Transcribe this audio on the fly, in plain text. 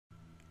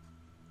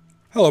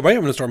Hello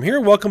everybody, I'm Storm here.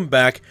 Welcome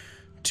back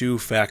to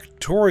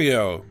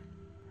Factorio.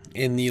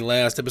 In the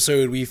last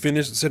episode, we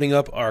finished setting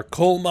up our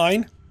coal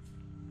mine.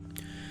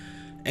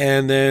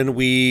 And then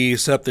we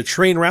set up the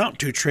train route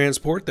to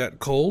transport that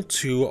coal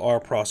to our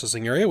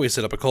processing area. We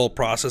set up a coal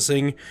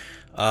processing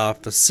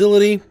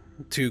facility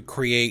to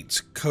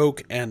create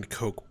coke and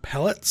coke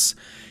pellets.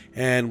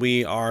 And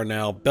we are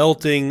now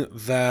belting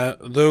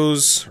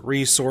those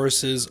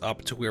resources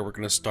up to where we're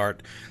going to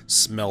start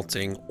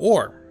smelting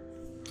ore.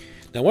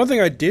 Now, one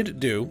thing I did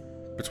do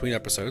between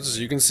episodes, as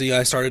you can see,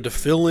 I started to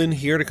fill in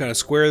here to kind of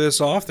square this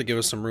off to give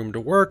us some room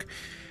to work.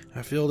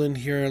 I filled in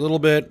here a little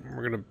bit. It's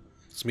going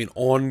to be an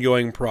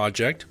ongoing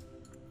project.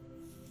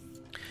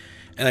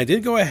 And I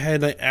did go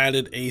ahead and I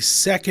added a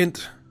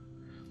second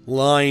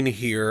line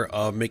here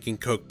of making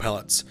coke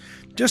pellets,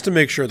 just to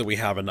make sure that we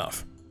have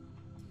enough.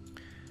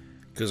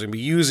 Because we're going to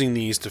be using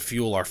these to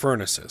fuel our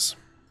furnaces.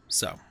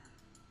 So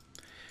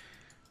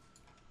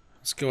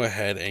let's go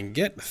ahead and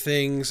get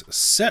things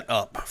set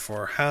up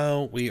for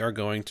how we are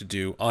going to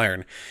do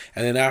iron.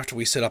 And then after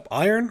we set up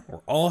iron,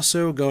 we're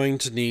also going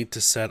to need to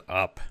set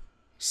up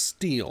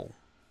steel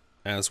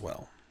as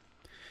well.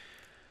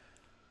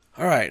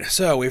 Alright,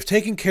 so we've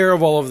taken care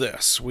of all of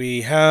this.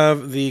 We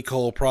have the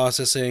coal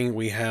processing,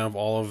 we have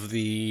all of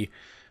the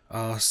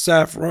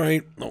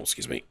sapphire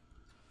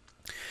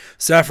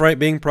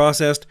being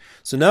processed.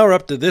 So now we're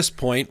up to this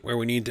point where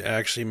we need to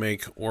actually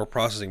make ore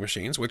processing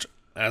machines, which,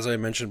 as I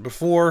mentioned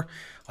before,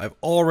 I've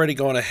already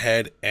gone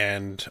ahead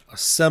and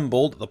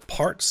assembled the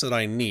parts that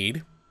I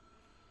need.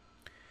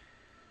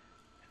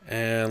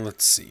 And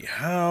let's see,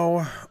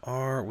 how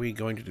are we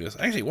going to do this?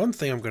 Actually, one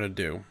thing I'm going to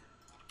do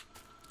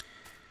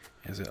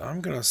is that I'm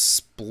going to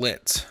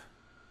split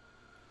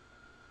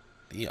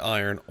the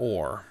iron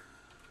ore.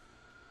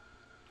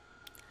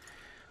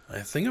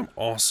 I think I'm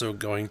also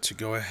going to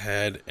go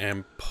ahead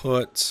and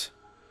put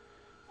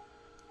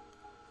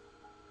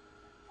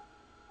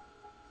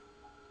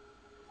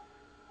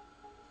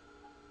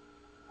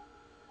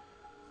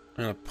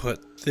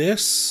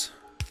this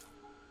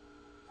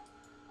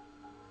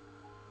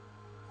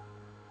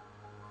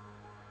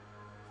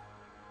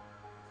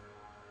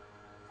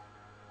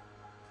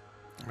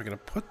am I going to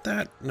put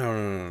that?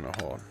 No,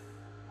 hold on.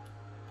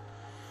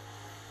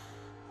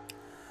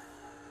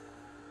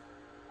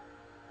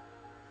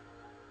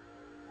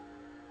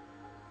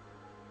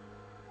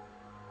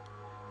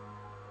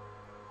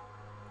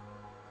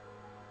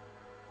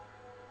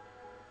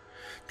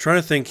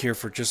 Trying to think here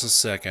for just a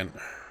second,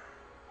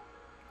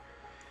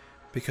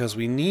 because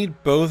we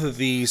need both of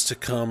these to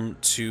come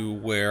to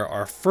where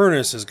our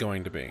furnace is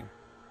going to be.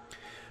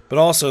 But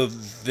also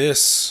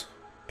this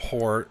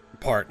part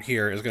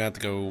here is going to have to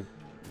go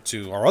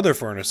to our other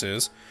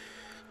furnaces.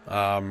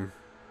 We're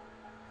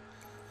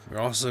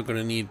also going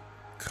to need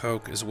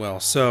coke as well.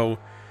 So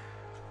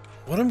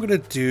what I'm going to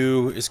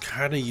do is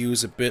kind of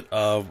use a bit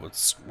of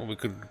what we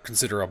could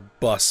consider a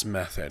bus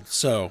method.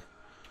 So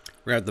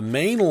we have the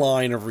main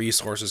line of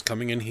resources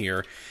coming in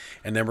here,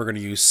 and then we're going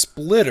to use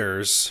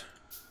splitters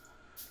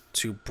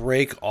to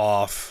break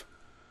off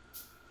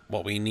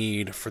what we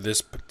need for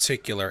this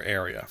particular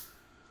area.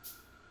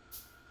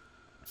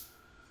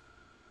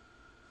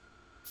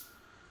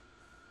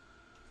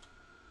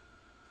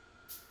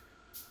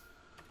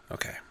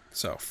 Okay,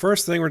 so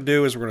first thing we're going to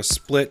do is we're going to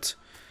split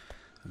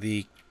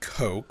the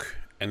coke,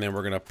 and then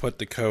we're going to put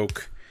the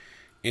coke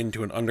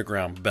into an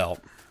underground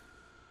belt.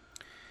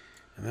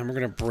 And then we're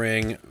going to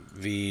bring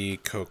the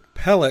coke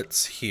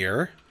pellets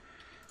here,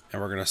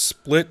 and we're going to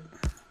split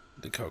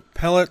the coke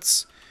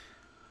pellets,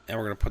 and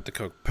we're going to put the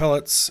coke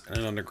pellets in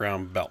an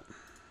underground belt.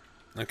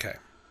 Okay.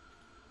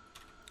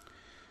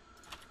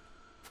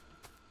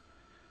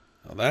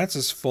 Now that's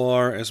as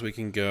far as we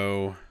can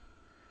go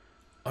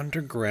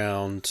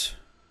underground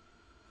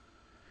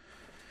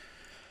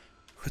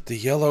with the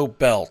yellow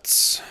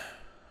belts.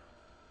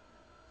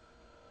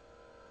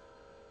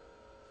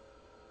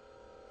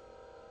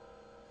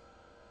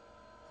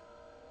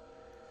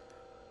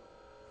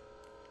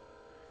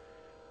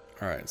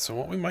 Alright, so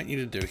what we might need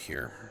to do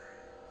here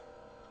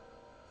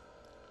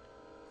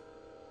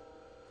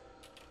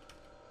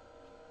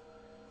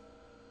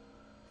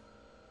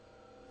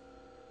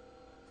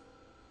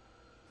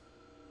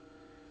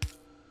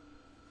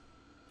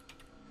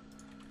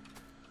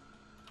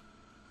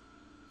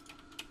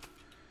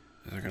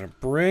is we're going to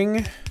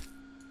bring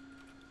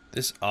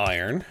this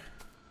iron.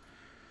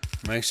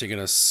 I'm actually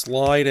going to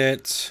slide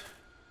it.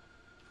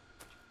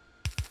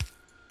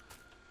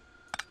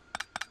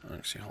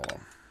 Actually, hold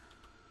on.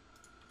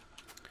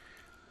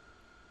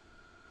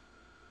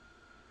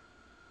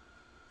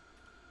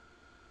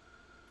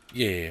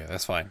 Yeah,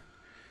 that's fine.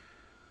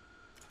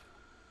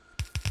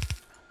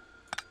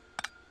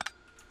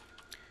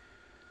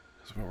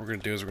 So what we're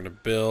going to do is we're going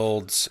to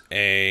build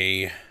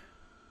a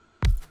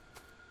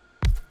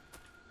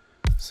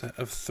set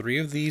of 3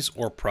 of these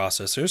ore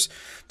processors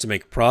to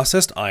make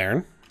processed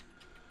iron.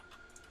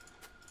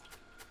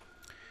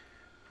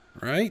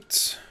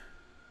 Right.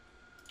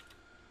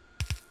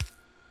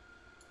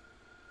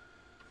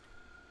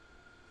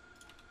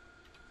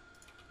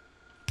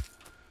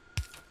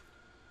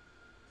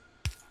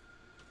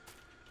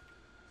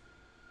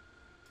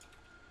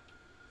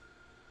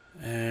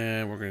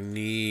 going to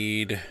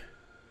need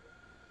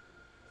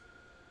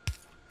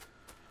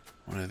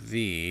one of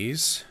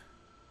these.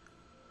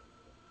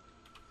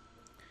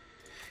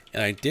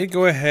 And I did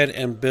go ahead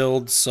and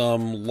build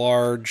some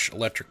large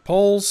electric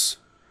poles.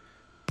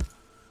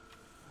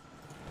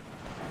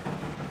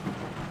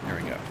 There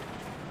we go.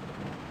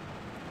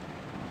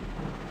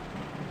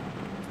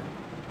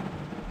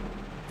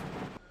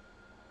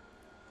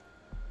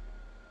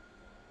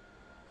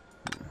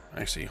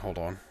 Actually, hold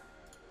on.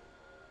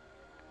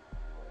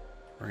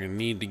 We're going to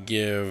need to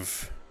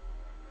give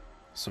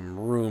some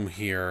room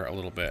here a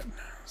little bit.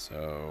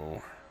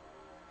 So,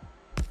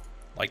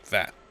 like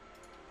that.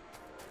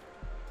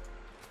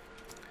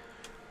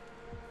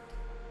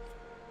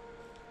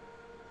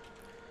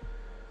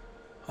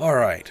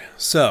 Alright,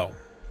 so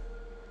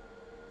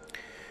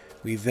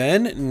we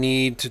then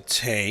need to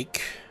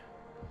take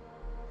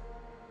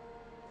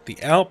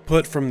the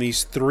output from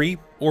these 3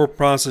 ore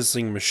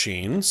processing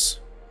machines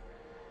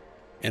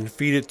and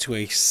feed it to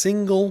a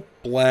single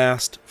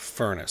blast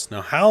furnace.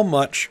 Now, how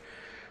much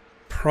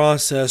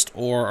processed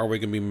ore are we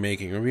going to be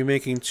making? We're going to be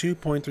making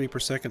 2.3 per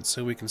second,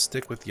 so we can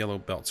stick with yellow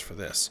belts for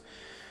this.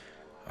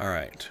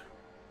 Alright.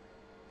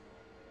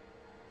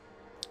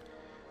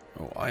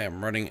 Oh, I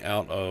am running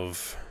out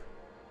of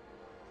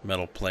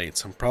metal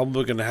plates. I'm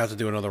probably going to have to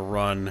do another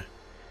run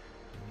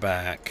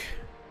back.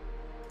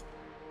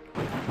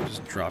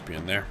 Just drop you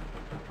in there.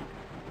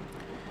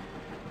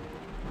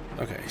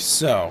 Okay,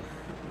 so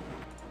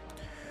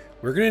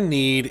we're going to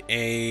need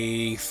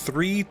a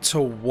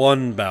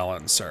 3-to-1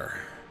 balancer.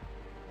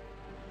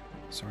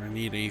 So we're going to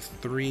need a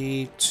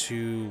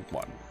 3-to-1.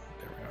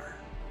 There we are.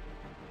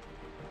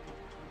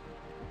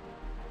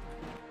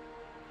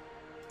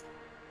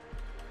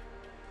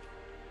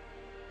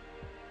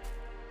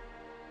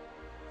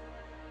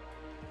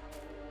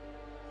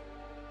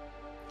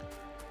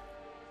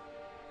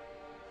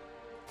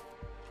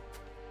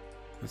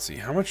 Let's see,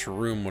 how much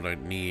room would I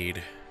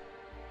need?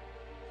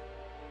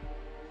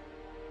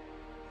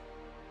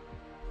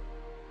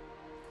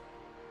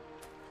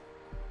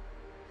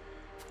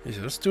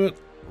 Let's do it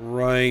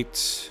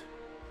right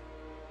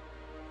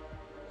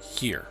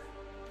here.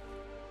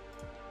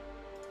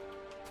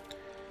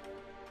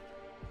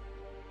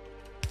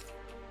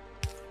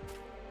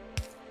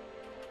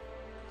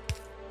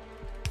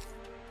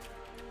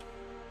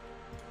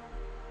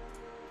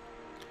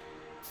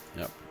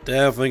 Yep,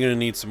 definitely gonna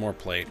need some more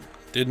plate.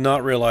 Did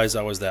not realize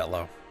I was that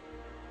low.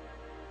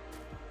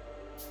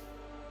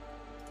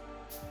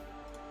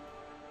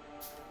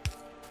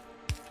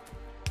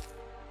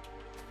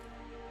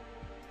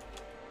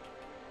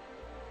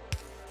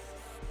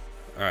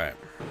 Alright.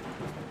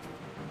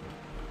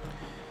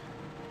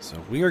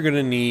 So we are going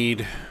to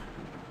need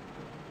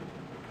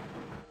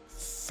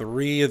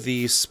 3 of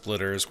these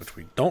splitters, which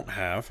we don't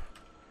have.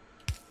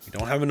 We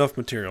don't have enough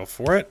material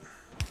for it.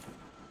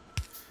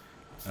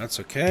 That's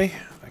okay.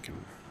 I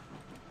can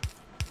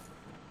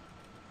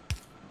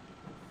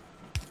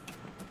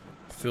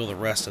fill the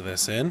rest of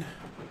this in.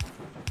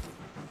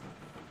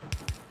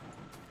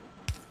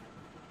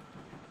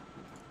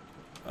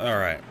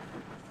 Alright.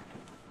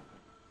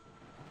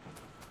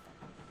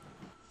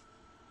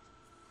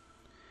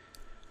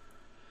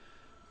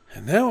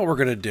 And now what we're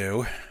going to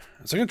do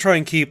is I'm going to try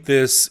and keep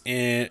this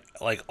in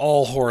like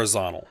all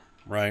horizontal,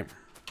 right?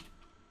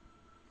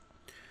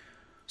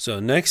 So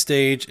the next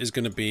stage is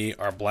going to be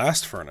our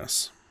blast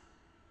furnace.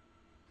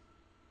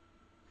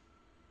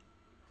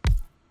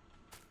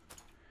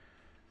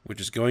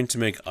 Which is going to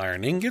make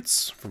iron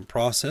ingots from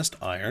processed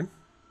iron.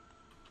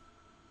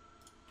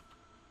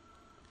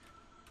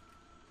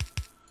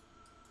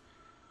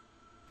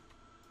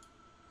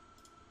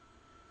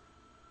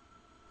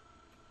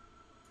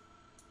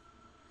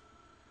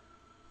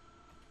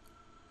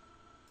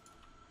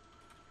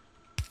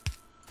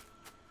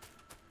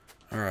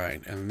 All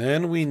right, and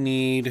then we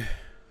need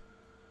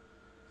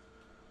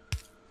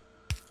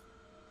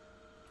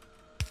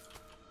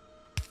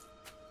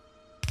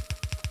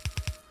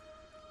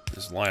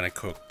this line of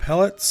coke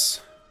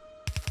pellets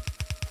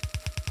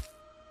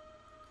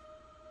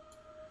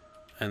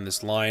and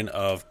this line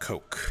of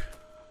coke.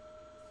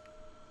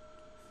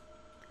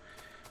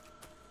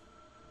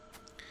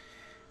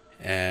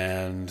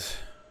 And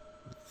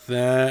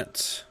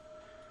that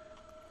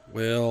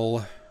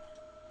will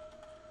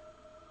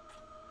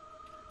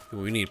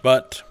what we need,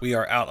 but we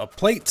are out of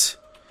plate,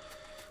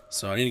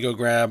 so I need to go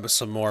grab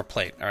some more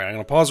plate. All right, I'm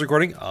gonna pause the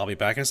recording. I'll be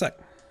back in a sec.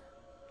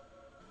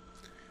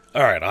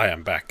 All right, I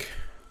am back.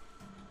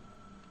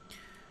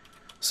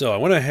 So I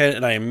went ahead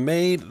and I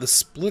made the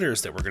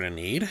splitters that we're gonna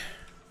need.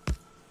 All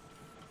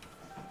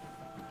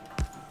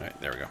right,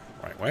 there we go.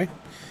 Right way.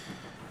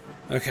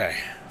 Okay.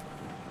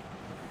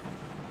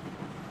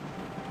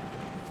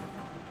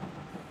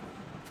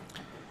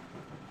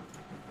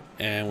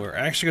 And we're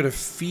actually gonna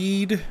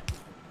feed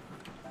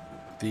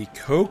the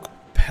coke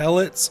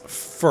pellets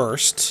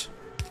first,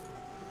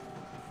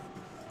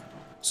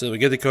 so we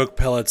get the coke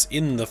pellets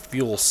in the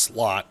fuel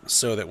slot,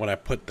 so that when I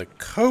put the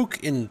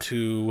coke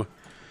into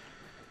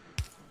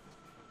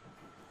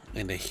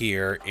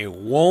here, it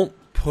won't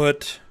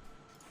put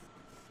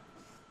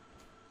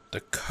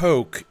the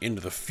coke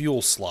into the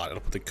fuel slot.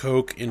 It'll put the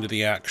coke into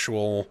the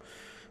actual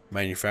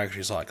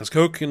manufacturing slot, because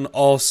coke can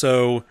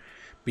also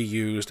be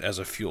used as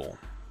a fuel.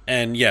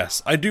 And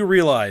yes, I do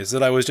realize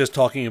that I was just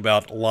talking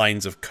about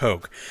lines of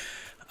coke.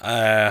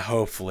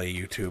 Hopefully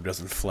YouTube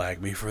doesn't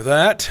flag me for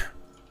that.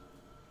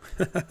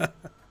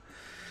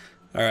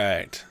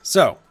 Alright,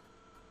 so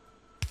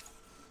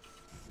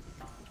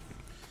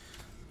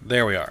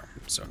there we are.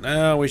 So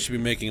now we should be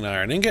making an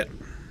iron ingot.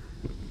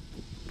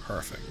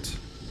 Perfect.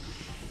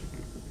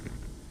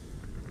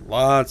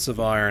 Lots of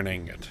iron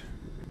ingot.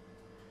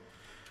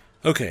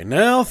 Okay,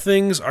 now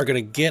things are going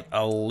to get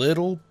a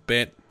little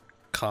bit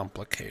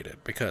complicated,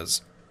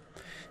 because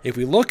if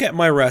we look at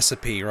my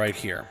recipe right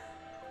here,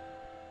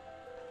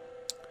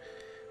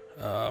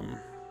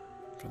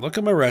 if we look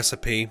at my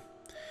recipe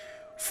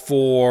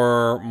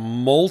for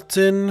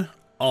molten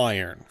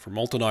iron,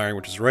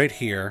 which is right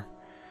here,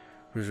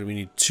 we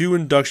need 2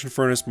 induction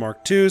furnace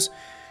Mark IIs.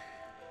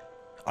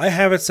 I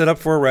have it set up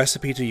for a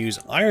recipe to use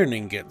iron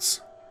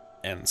ingots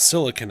and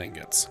silicon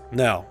ingots.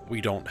 Now,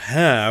 we don't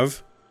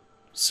have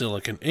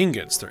silicon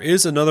ingots. There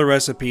is another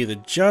recipe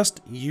that just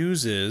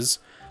uses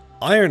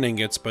iron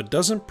ingots but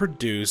doesn't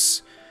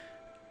produce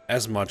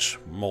as much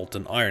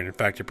molten iron. In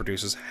fact, it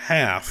produces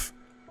half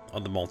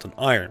of the molten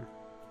iron.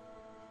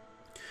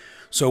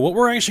 So what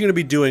we're actually going to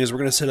be doing is we're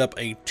going to set up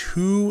a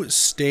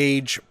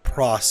 2-stage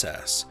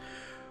process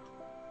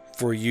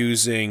for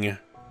using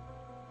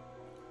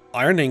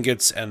iron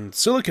ingots and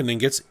silicon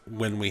ingots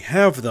when we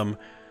have them,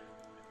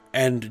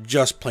 and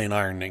just plain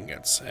iron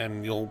ingots.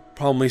 And you'll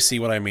probably see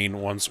what I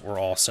mean once we're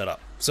all set up.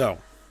 So,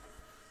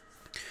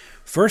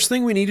 first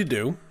thing we need to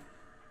do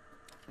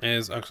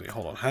is, actually,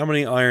 hold on. How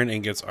many iron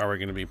ingots are we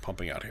going to be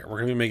pumping out here? We're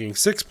going to be making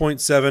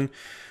 6.7,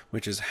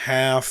 which is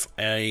half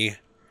a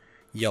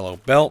yellow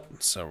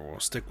belt. So we'll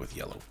stick with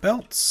yellow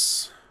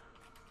belts.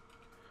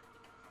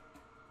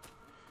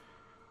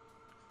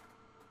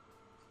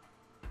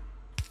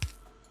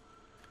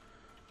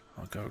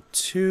 I'll go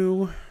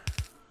 2.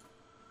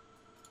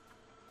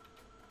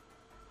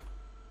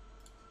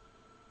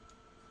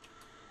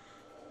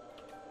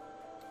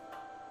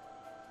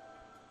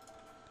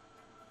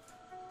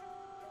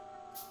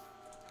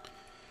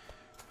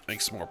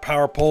 Make some more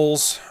power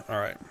poles.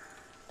 Alright.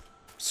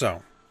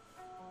 So,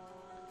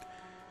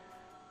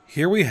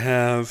 here we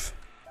have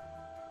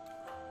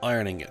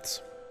iron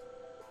ingots.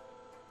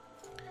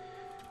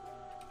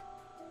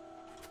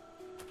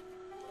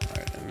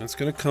 Alright, and it's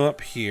going to come up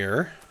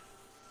here.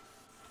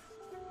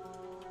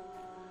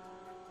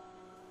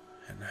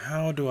 And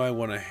how do I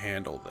want to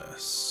handle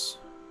this?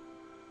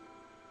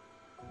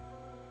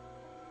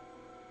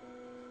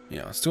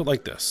 Yeah, let's do it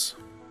like this.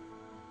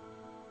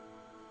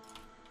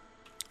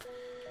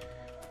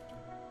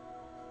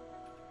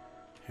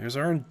 Here's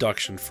our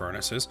induction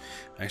furnaces.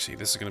 Actually,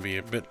 this is going to be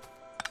a bit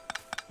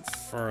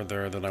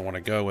further than I want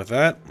to go with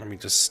that. Let me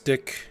just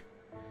stick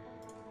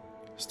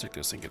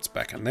those ingots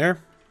back in there.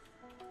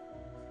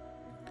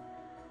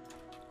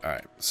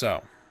 Alright,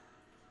 so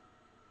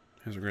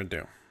here's what we're going to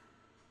do.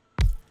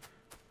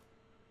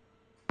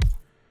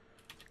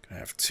 I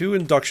have 2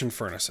 induction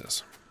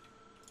furnaces.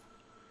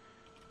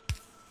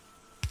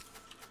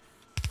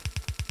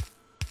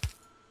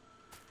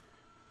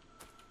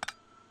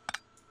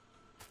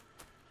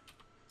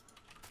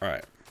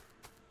 Alright.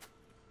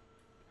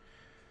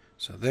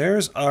 So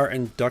there's our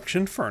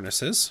induction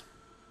furnaces.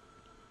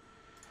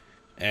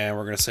 And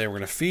we're going to say we're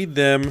going to feed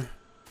them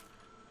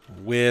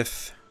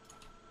with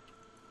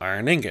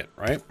iron ingot,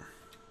 right?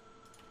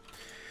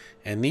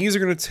 And these are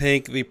going to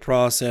take the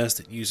process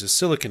that uses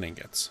silicon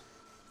ingots.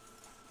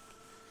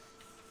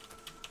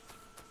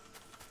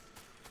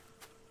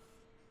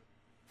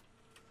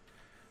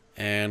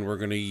 And we're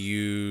going to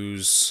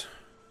use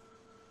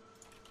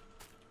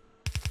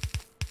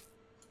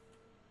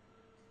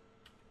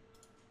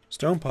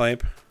stone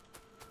pipe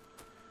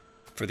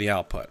for the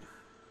output.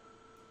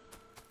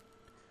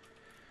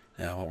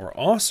 Now what we're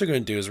also going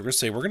to do is we're going to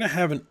say we're going to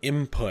have an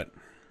input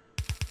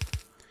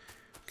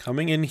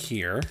coming in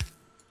here.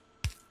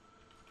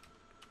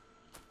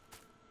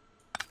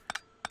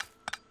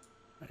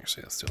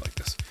 Actually, let's do it like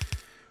this.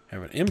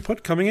 Have an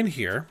input coming in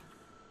here.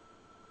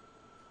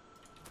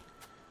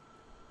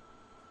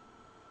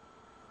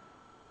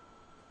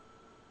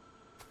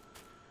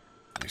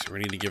 So we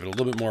need to give it a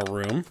little bit more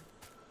room.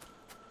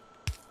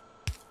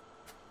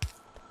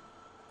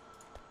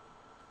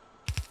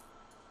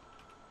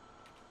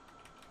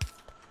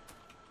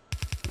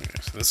 Okay,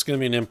 so this is going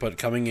to be an input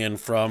coming in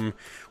from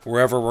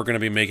wherever we're going to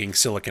be making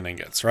silicon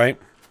ingots, right?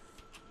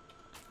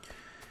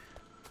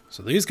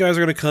 So these guys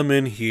are going to come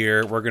in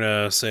here. We're going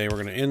to say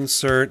we're going to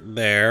insert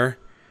there.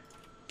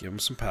 Give them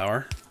some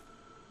power.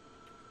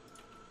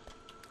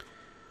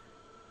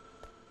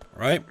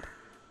 All right.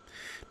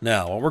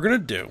 Now, what we're going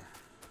to do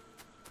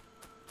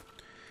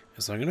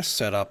is I'm going to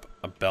set up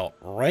a belt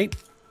right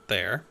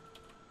there.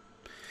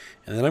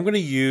 And then I'm going to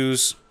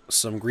use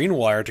some green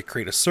wire to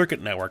create a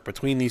circuit network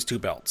between these 2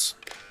 belts.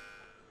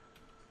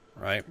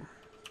 Right?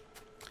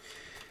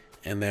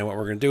 And then what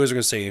we're going to do is we're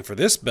going to say for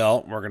this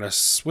belt, we're going to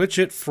switch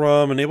it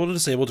from enable to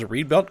disable to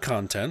read belt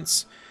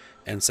contents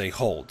and say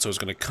hold. So it's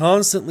going to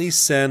constantly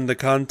send the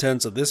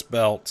contents of this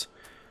belt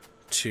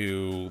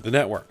to the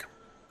network.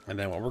 And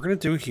then what we're going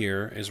to do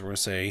here is we're going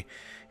to say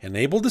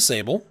enable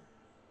disable.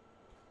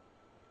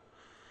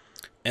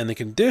 And the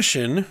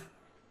condition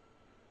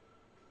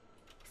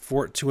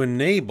for it to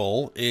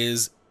enable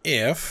is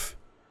if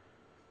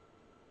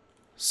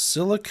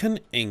silicon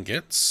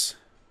ingots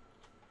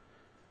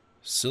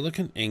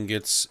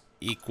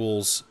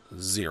equals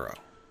 0.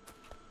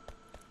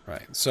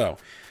 Right, so,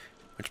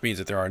 which means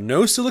that there are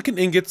no silicon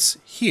ingots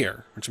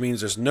here, which means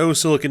there's no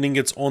silicon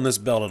ingots on this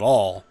belt at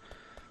all,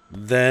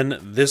 then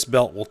this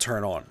belt will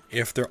turn on.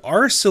 If there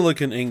are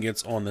silicon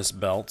ingots on this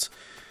belt,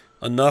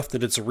 enough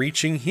that it's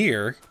reaching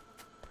here,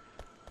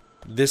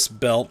 this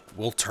belt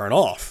will turn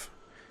off.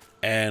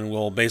 And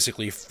will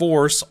basically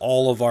force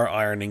all of our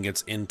iron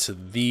ingots into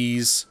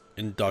these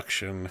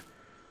induction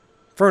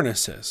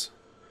furnaces.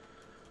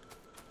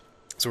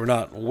 So we're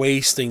not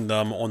wasting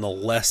them on the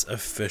less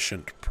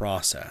efficient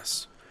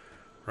process,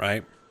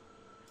 right?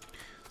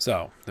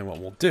 So then what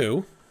we'll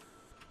do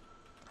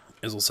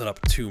is we'll set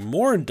up 2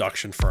 more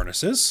induction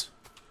furnaces.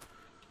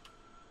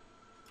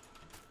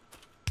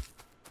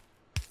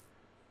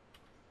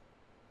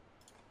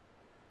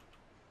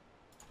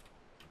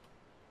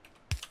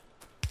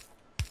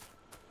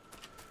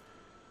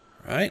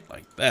 Right,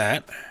 like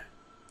that.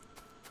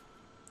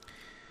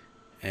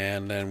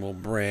 And then we'll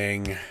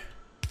bring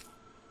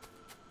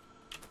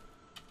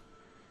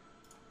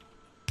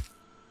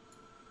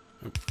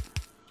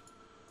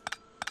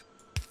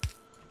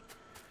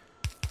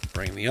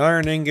the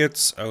iron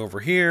ingots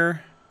over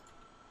here.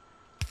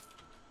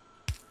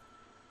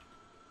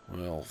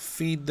 We'll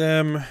feed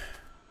them.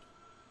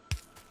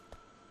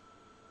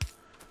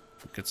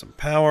 Get some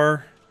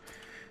power.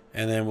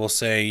 And then we'll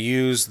say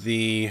use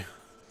the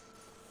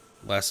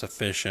less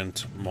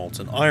efficient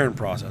molten iron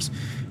process.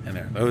 And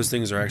there, those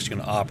things are actually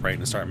going to operate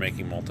and start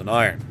making molten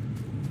iron.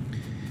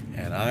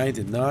 And I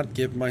did not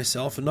give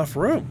myself enough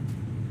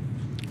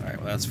room. Alright,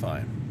 well that's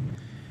fine.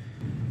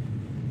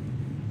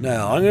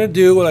 Now, I'm going to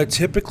do what I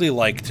typically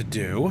like to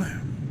do,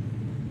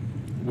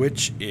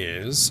 which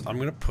is I'm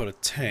going to put a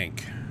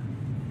tank.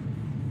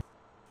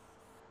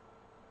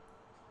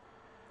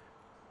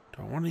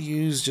 Do I want to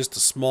use just a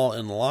small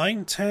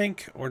inline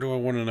tank, or do I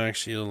want an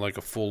actually like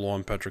a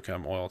full-on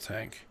Petrochem oil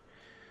tank?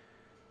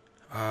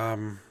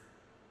 No,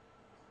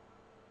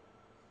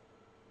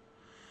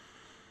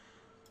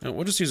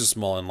 we'll just use a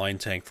small inline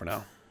tank for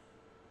now.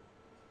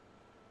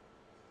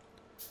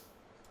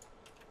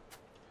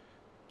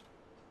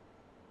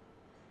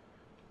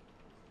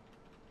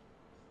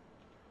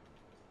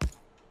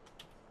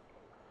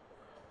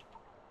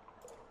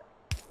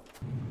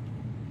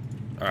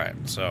 Alright,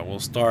 so we'll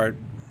start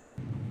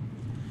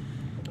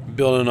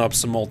building up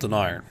some molten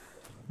iron.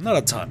 Not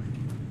a ton.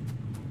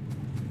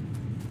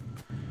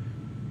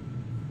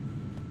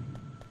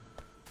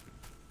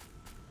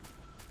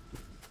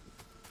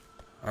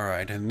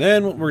 Alright, and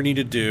then what we're going to need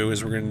to do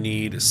is we're going to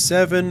need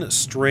 7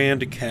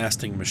 strand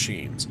casting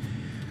machines.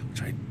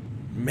 Which I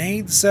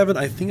made 7.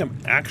 I think I'm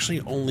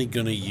actually only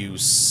going to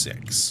use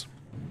 6.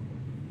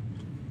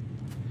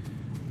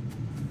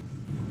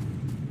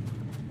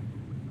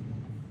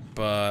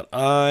 But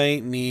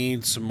I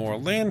need some more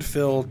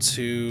landfill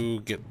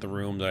to get the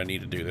room that I need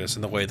to do this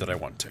in the way that I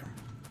want to.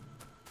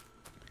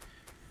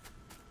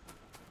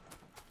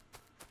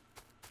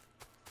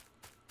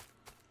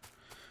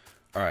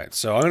 Alright,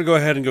 so I'm going to go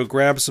ahead and go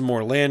grab some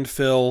more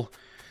landfill,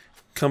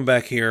 come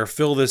back here,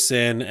 fill this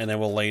in, and then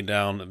we'll lay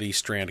down the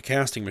strand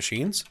casting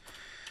machines.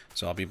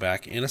 So I'll be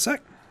back in a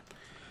sec.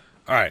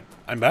 Alright,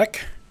 I'm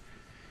back.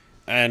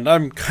 And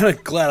I'm kind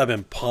of glad I've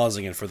been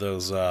pausing it for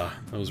those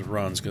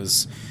runs,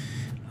 because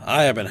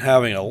I have been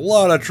having a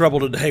lot of trouble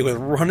today with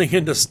running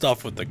into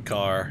stuff with the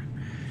car.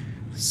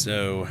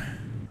 So,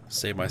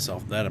 save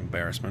myself that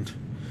embarrassment.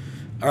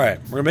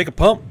 Alright, we're going to make a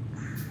pump.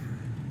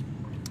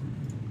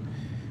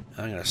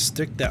 I'm going to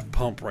stick that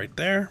pump right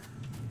there.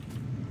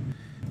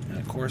 And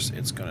of course,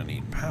 it's going to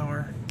need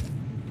power.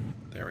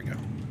 There we go.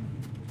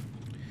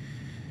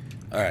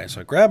 Alright,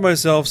 so I grabbed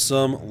myself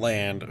some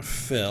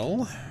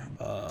landfill.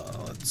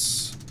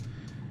 Let's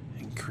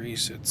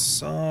increase its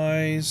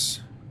size.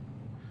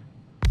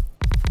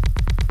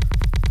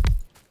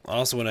 I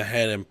also went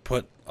ahead and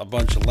put a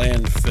bunch of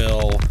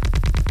landfill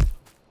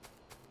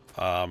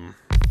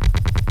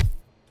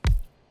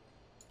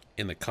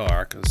in the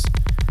car because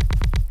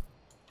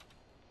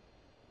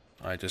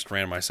I just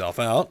ran myself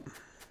out.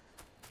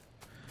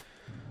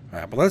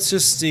 Alright, but let's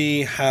just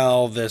see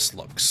how this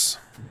looks.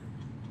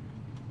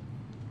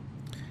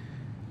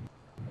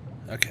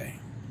 Okay,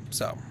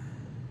 so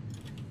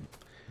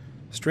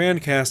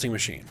strand casting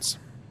machines.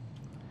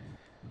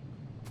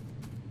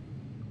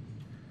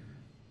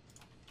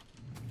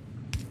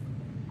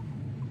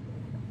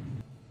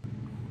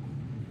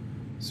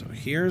 So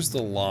here's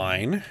the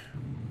line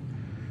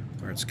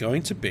where it's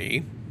going to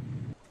be.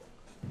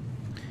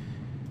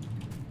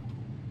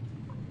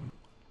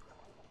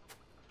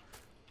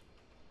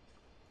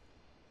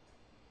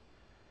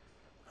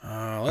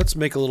 Now let's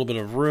make a little bit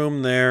of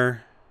room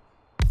there.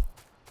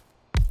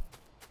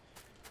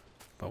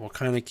 But we'll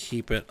kind of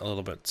keep it a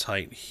little bit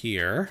tight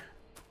here.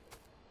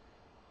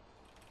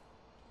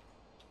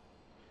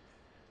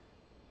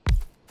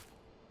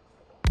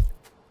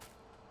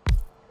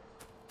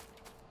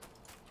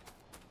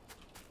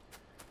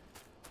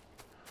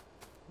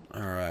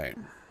 All right.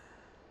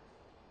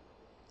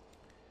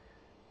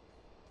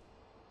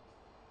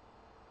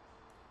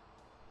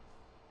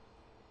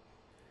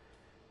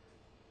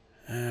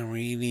 And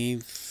we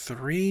need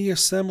 3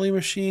 assembly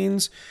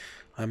machines.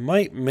 I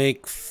might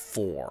make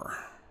 4.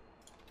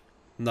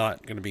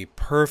 Not going to be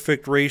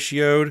perfect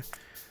ratioed,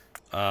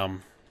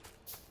 but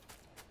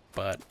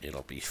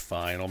it'll be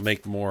fine. It'll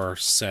make more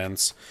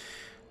sense.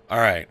 All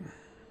right.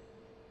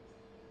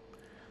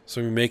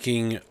 So we're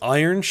making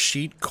iron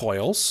sheet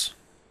coils.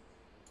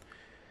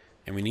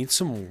 And we need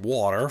some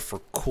water for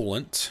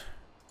coolant.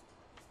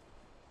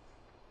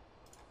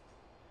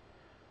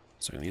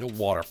 So we need a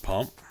water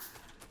pump.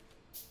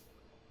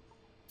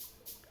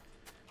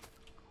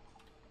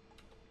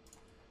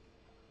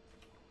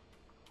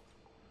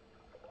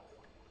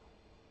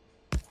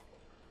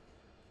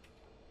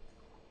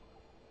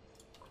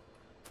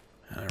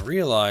 And I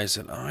realize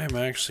that I'm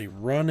actually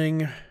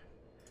running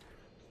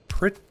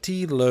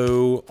pretty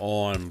low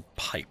on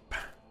pipe.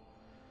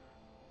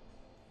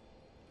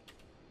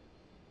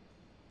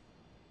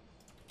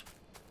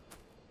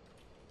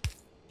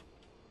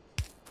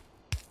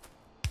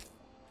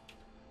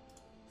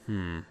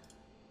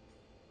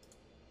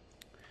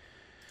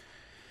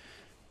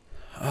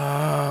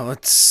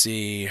 Let's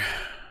see.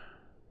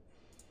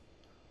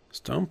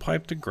 Stone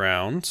pipe to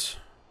ground.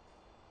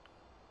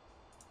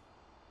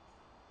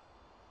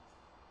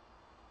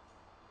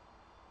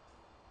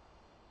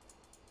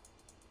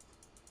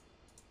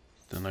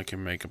 Then I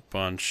can make a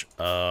bunch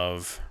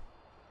of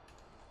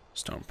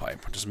stone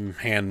pipe. Just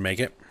hand make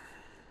it.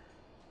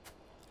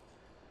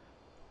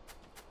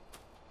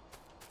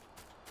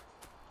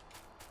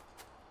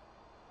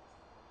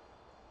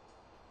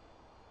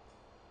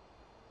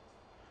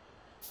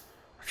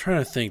 I'm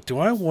trying to think, do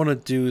I want to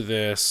do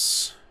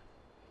this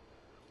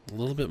a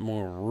little bit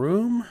more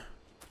room?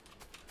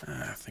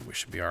 I think we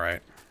should be all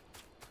right.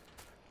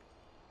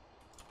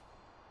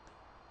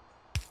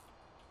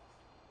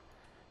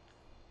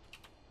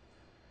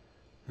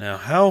 Now,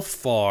 how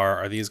far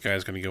are these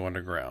guys going to go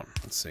underground?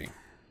 Let's see.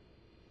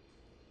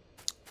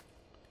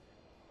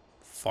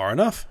 Far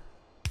enough.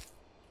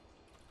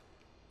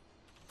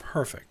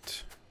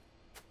 Perfect.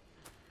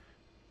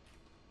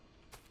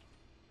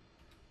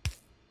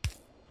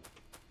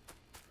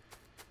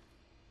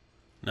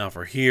 Now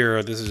for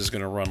here, this is just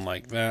going to run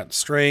like that,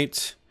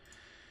 straight.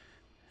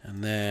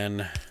 And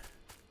then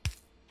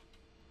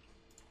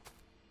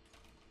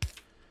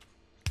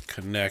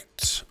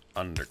connect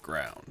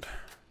underground.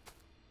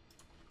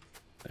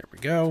 There we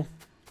go.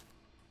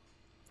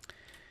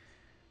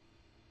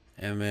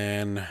 And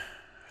then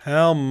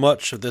how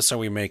much of this are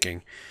we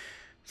making?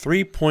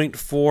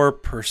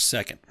 3.4 per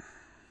second.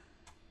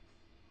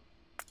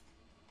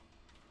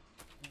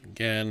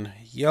 Again,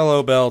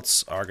 yellow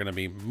belts are going to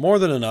be more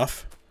than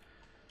enough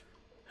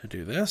to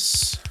do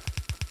this.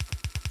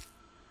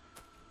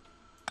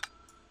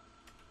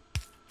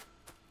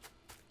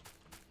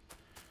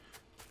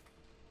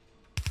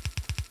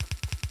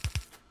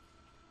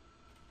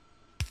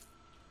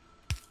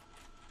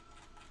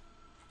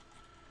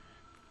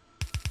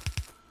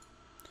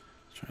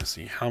 Trying to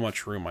see how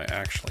much room I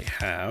actually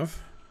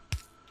have.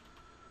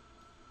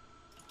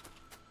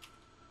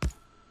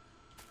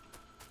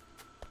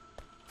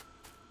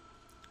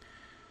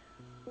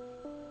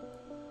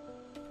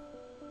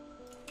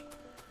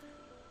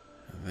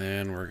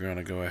 Then we're going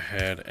to go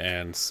ahead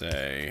and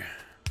say,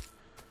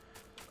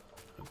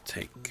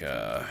 take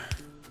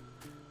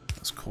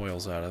those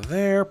coils out of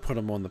there, put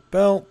them on the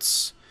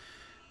belts,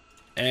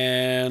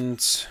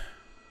 and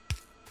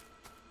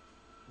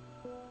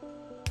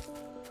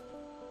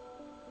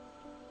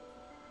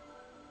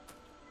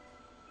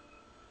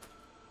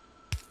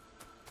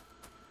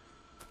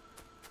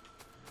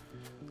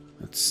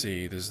let's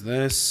see, there's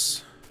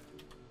this.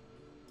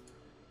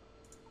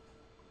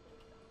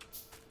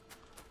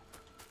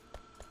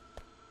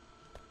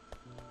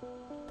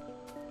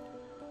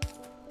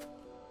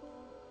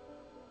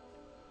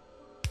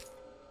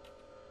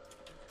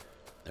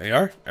 There you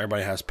are.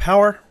 Everybody has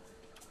power.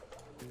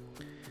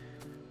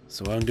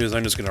 So what I'm doing is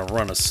I'm just going to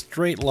run a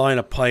straight line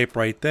of pipe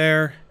right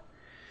there.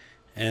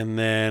 And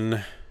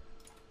then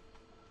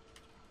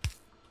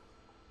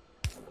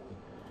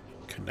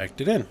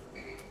connect it in.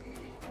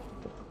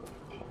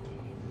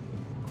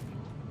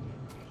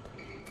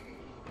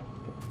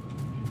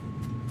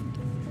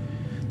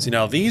 See,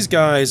 now these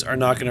guys are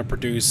not going to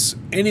produce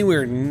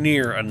anywhere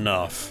near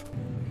enough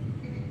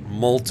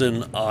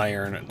molten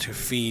iron to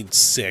feed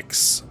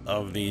 6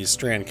 of these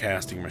strand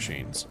casting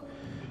machines.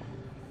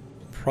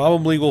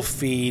 Probably will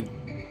feed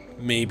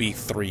maybe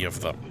 3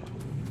 of them.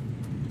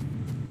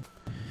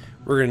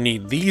 We're going to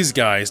need these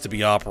guys to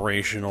be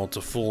operational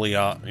to fully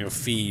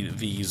feed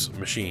these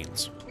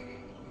machines.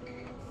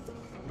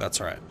 That's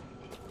right.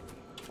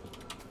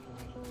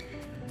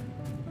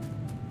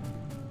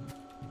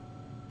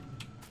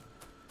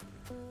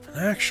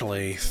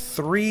 Actually,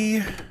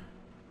 3...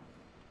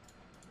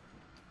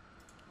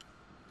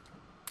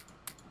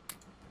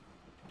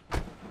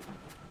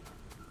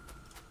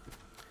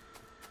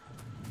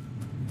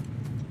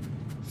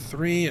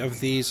 Three of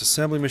these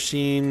assembly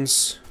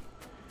machines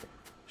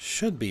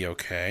should be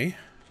okay.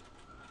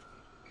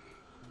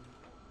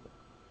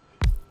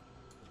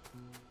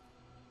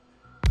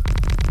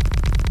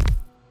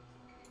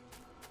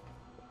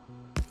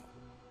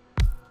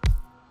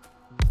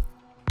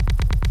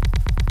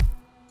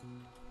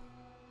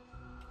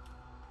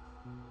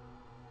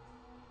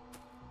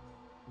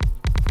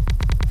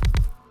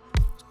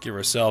 Give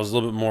ourselves a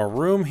little bit more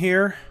room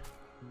here.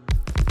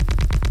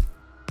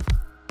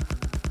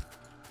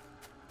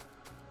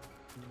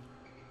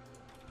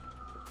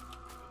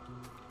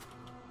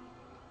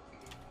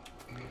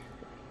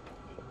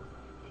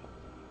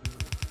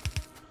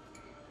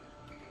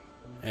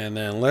 And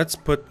then let's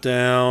put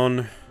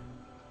down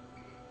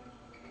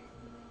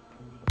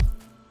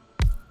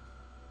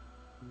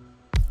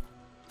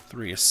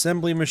three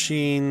assembly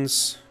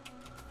machines.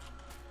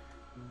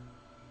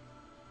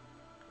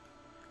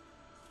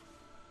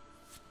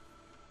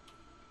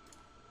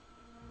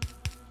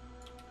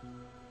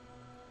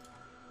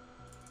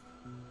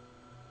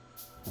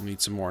 We'll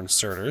need some more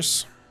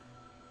inserters.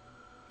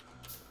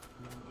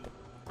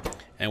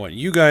 And what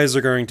you guys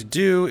are going to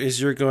do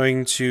is you're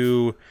going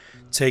to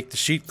take the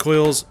sheet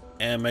coils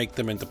and make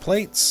them into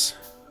plates.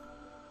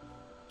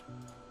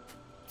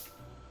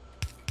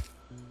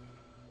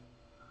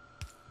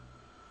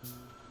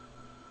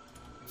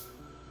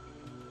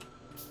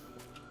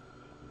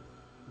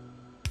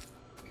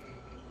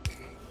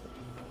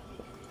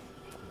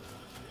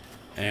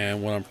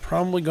 And what I'm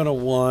probably going to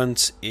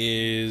want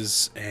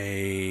is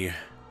a...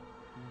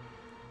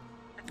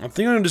 I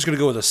think I'm just going to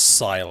go with a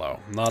silo,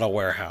 not a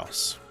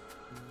warehouse.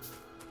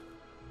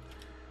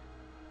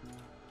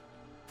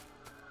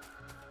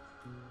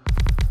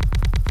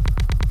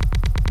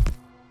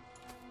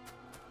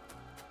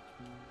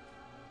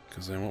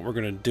 Because then what we're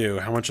going to do,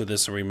 how much of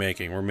this are we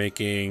making?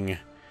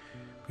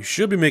 We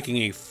should be making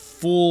a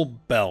full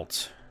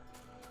belt.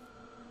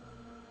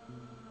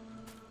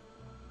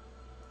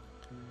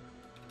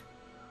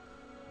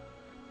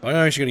 I'm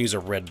actually going to use a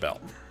red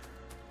belt.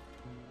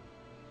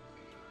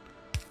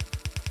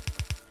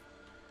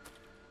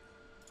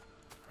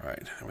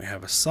 Alright, and we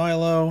have a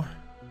silo.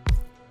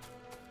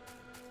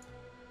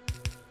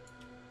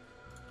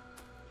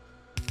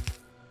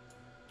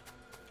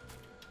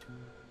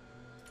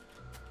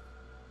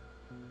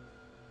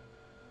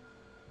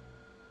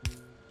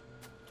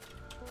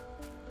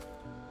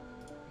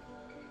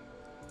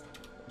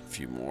 A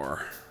few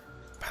more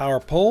power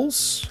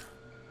poles.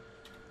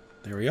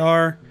 There we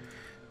are.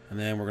 And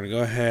then we're going to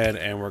go ahead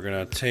and we're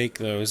going to take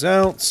those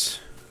out.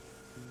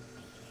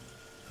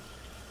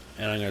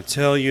 And I'm going to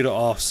tell you to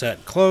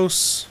offset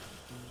close.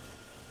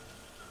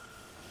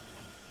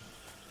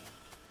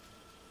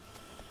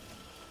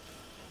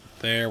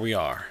 There we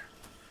are.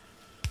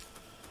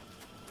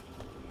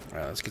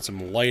 Alright, let's get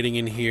some lighting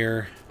in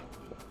here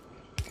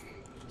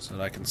so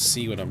that I can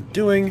see what I'm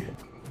doing.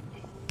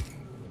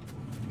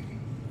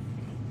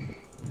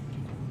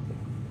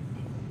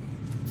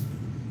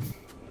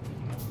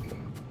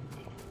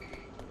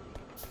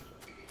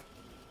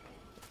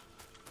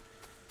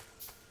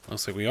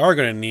 Looks like we are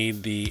going to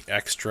need the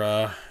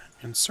extra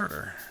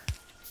inserter.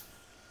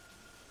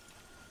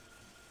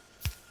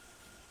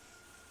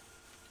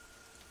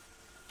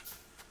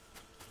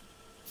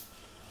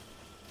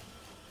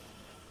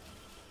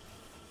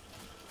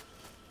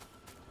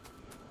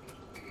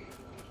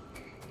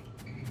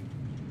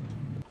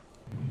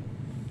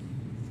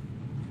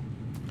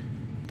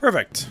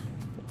 Perfect.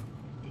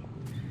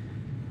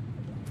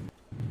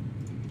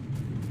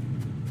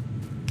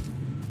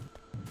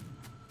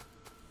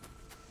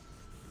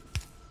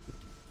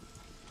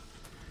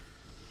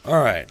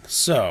 Alright,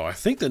 so I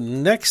think the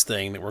next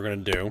thing that we're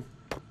going to do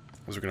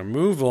is we're going to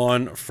move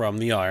on from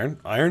the iron.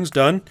 Iron's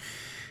done.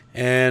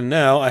 And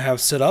now I have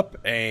set up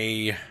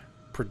a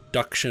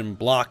production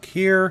block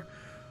here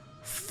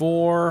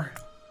for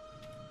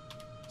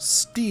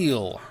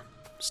steel.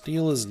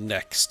 Steel is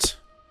next.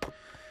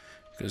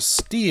 Because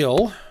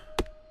steel...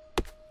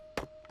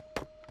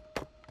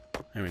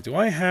 Anyway, do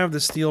I have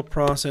the steel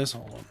process?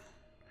 Hold on.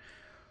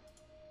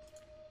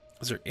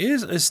 Because there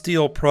is a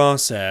steel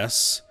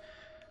process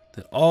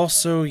that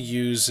also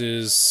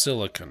uses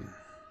silicon.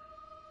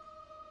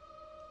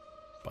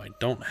 But I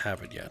don't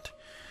have it yet.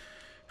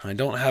 I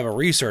don't have a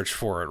research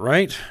for it,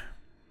 right?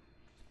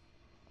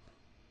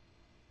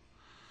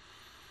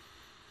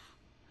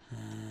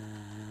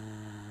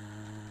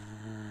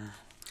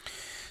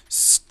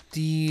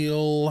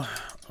 Steel...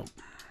 Oh.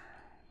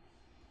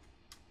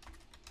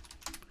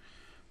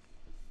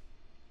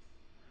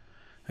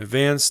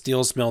 Advanced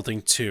Steel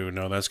Smelting 2.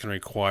 No, that's going to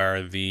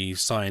require the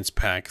Science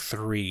Pack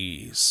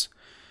 3s.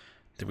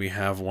 Do we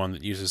have one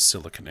that uses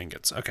silicon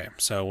ingots? Okay,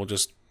 so we'll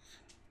just...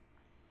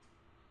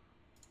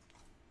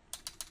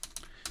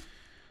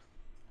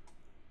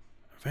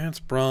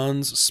 Advanced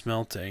Bronze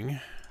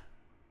Smelting.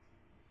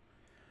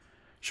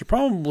 Should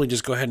probably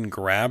just go ahead and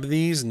grab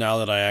these now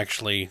that I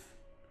actually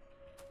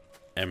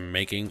am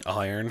making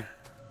iron.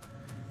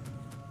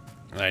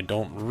 And I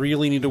don't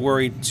really need to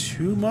worry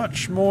too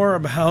much more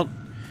about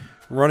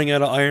running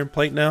out of iron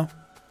plate now.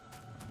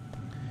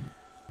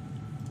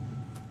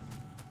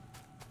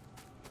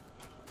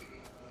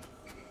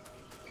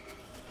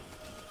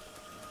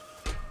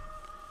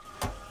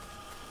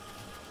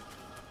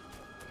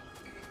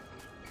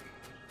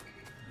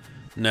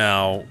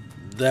 Now,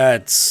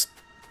 that's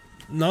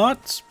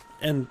not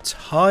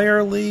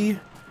entirely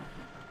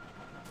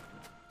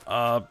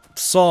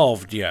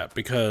solved yet,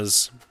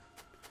 because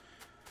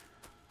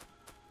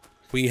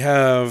we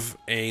have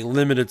a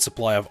limited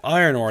supply of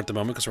iron ore at the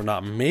moment because we're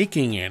not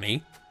making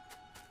any.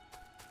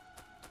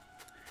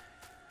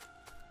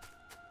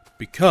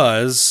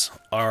 Because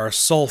our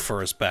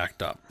sulfur is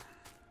backed up.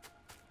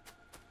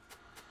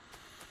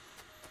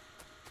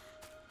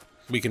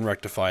 We can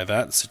rectify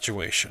that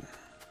situation.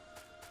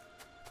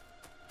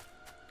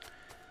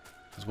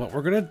 Because what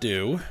we're going to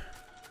do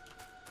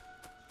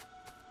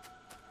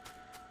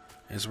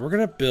is we're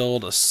going to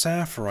build a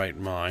sapphirite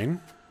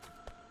mine.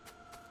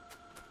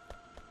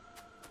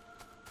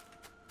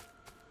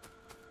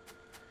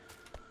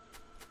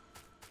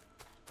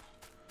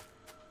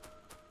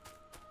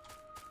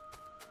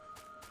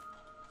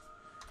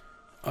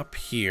 Up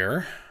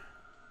here.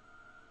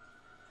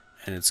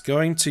 And it's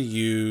going to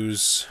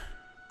use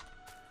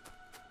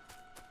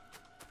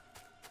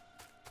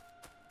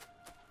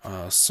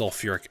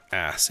sulfuric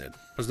acid.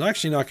 But it's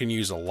actually not going to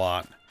use a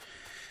lot.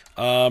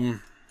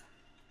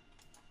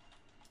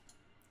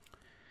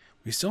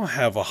 We still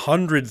have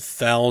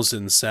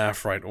 100,000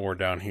 sapphirite ore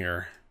down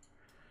here.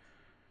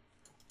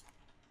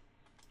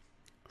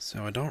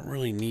 So I don't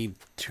really need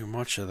too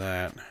much of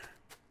that.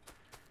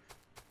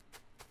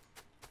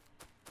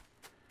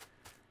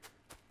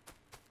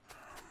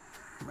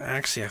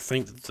 Actually, I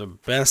think that the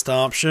best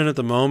option at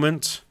the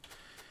moment,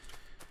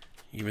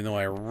 even though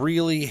I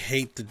really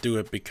hate to do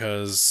it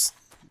because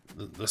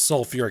the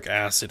sulfuric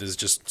acid is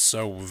just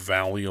so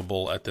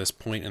valuable at this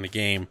point in the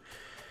game,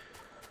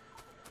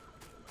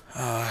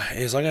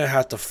 is I'm going to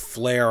have to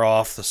flare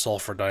off the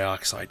sulfur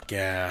dioxide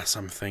gas,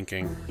 I'm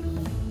thinking.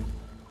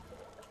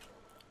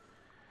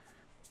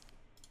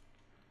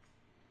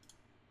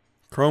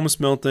 Chrome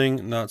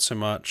smelting, not so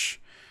much.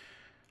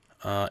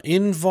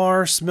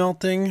 Invar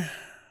smelting.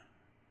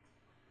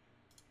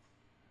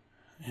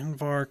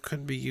 Invar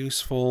could be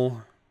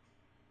useful.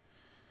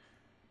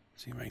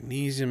 See,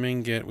 magnesium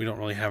ingot. We don't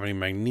really have any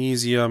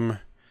magnesium.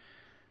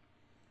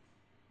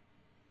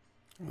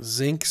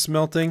 Zinc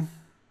smelting.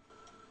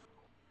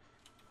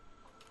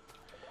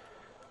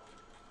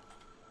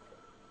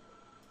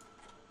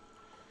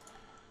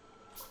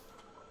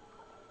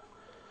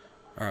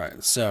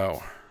 Alright,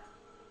 so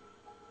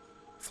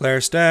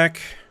flare stack,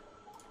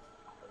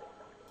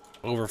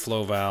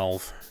 overflow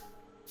valve,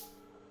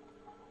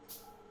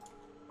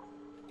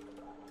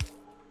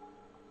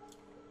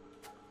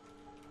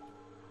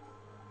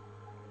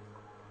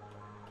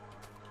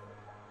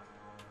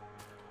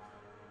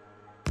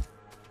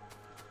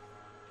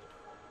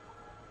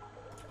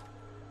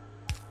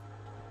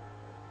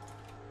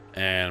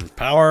 and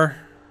power.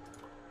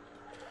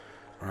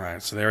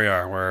 Alright, so there we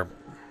are. We're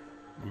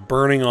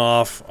burning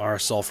off our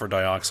sulfur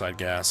dioxide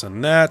gas,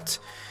 and that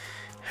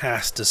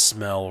has to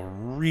smell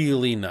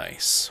really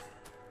nice.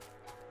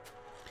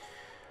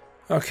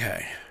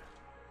 Okay.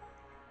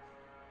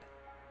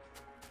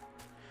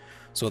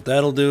 So what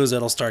that'll do is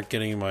that'll start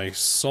getting my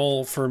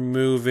sulfur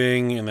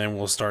moving, and then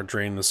we'll start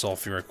draining the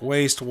sulfuric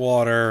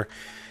wastewater,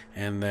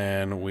 and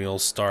then we'll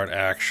start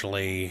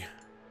actually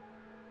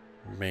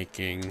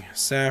making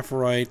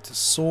sapphirite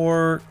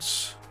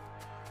sorts,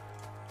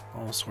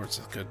 all sorts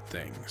of good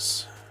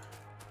things.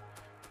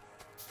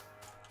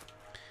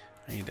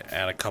 I need to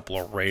add a couple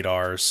of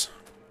radars,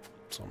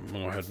 so I'm going to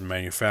go ahead and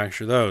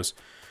manufacture those.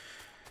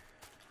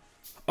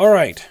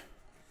 Alright.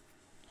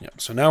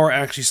 Yep, so now we're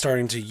actually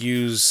starting to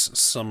use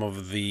some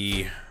of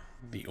the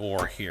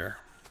ore here.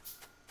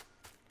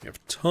 We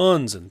have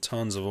tons and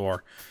tons of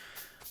ore.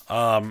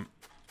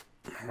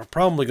 We're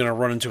probably going to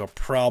run into a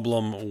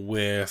problem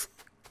with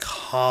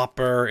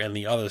copper and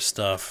the other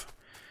stuff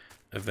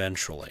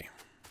eventually.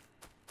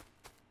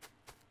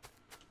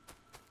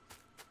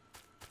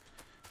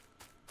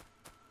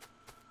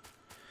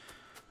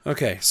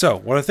 Okay, so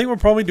what I think we'll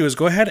probably do is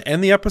go ahead and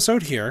end the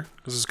episode here,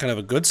 because this is kind of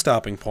a good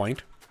stopping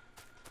point.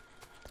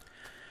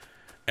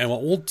 And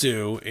what we'll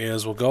do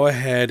is we'll go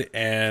ahead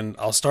and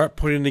I'll start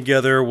putting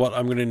together what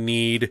I'm going to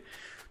need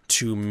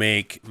to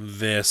make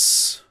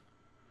this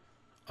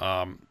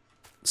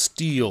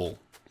steel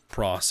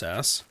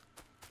process.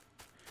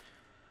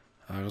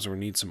 Because we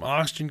need some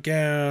oxygen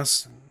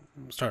gas,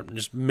 start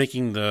just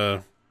making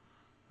the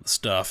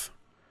stuff.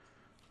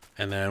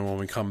 And then when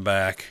we come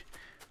back,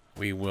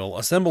 we will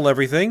assemble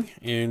everything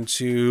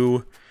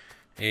into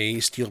a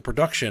steel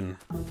production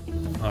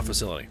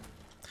facility.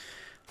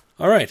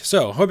 Alright,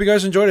 so hope you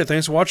guys enjoyed it.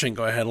 Thanks for watching.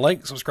 Go ahead,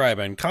 like, subscribe,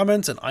 and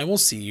comment, and I will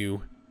see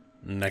you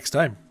next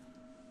time.